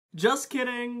Just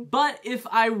kidding. But if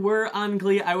I were on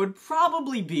Glee, I would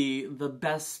probably be the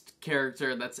best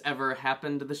character that's ever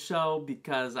happened to the show,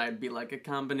 because I'd be like a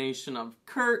combination of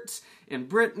Kurt and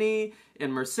Brittany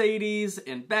and Mercedes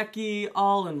and Becky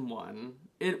all in one.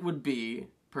 It would be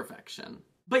perfection.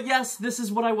 But yes, this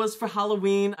is what I was for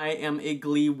Halloween. I am a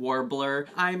Glee warbler.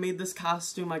 I made this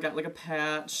costume, I got like a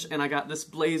patch, and I got this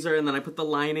blazer, and then I put the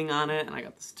lining on it, and I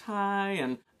got this tie,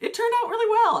 and it turned out really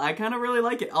well. I kind of really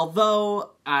like it.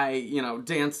 Although I,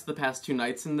 danced the past 2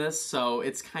 nights in this, so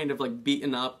it's kind of like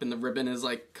beaten up, and the ribbon is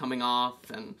like coming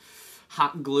off, and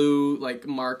hot glue like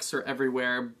marks are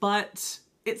everywhere, but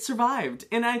it survived,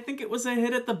 and I think it was a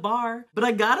hit at the bar. But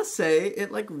I gotta say,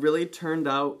 it like really turned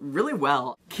out really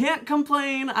well. Can't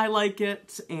complain, I like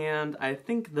it, and I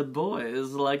think the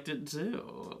boys liked it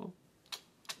too.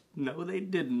 No, they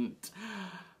didn't.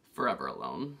 Forever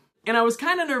Alone. And I was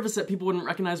kind of nervous that people wouldn't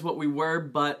recognize what we were,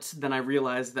 but then I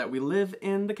realized that we live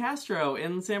in the Castro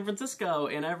in San Francisco,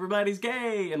 and everybody's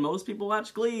gay, and most people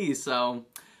watch Glee, so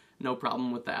no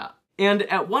problem with that. And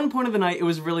at one point of the night, it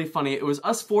was really funny. It was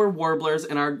us 4 warblers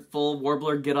in our full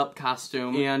warbler get-up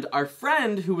costume, and our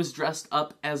friend who was dressed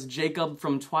up as Jacob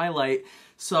from Twilight,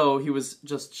 so he was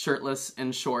just shirtless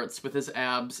and shorts with his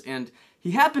abs, and he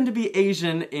happened to be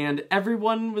Asian, and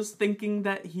everyone was thinking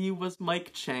that he was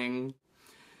Mike Chang.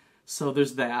 So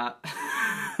there's that.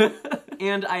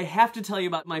 And I have to tell you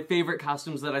about my favorite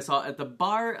costumes that I saw at the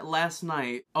bar last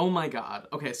night. Oh my god.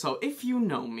 Okay, so if you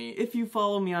know me, if you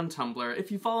follow me on Tumblr,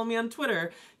 if you follow me on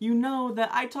Twitter, you know that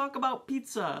I talk about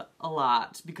pizza a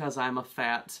lot because I'm a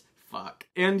fat fuck.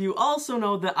 And you also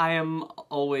know that I am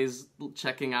always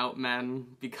checking out men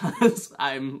because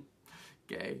I'm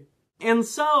gay. And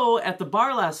so, at the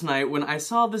bar last night, when I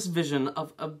saw this vision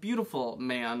of a beautiful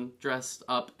man dressed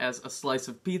up as a slice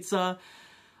of pizza,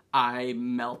 I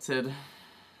melted.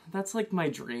 That's like my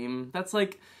dream. That's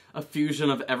like a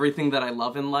fusion of everything that I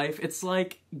love in life. It's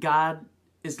like God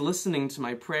is listening to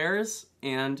my prayers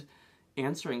and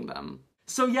answering them.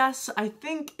 So yes, I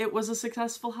think it was a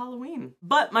successful Halloween.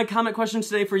 But my comment question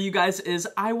today for you guys is,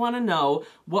 I want to know,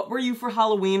 what were you for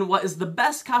Halloween? What is the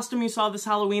best costume you saw this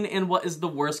Halloween? And what is the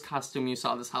worst costume you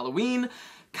saw this Halloween?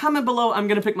 Comment below. I'm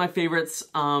gonna pick my favorites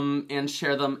and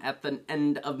share them at the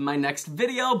end of my next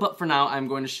video. But for now, I'm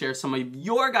going to share some of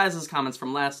your guys' comments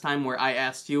from last time where I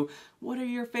asked you, what are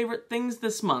your favorite things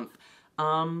this month?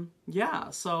 Yeah,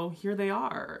 so here they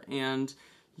are. And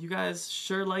you guys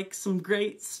sure like some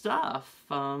great stuff.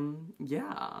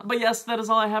 Yeah. But yes, that is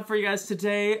all I have for you guys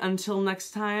today. Until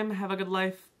next time, have a good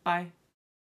life. Bye.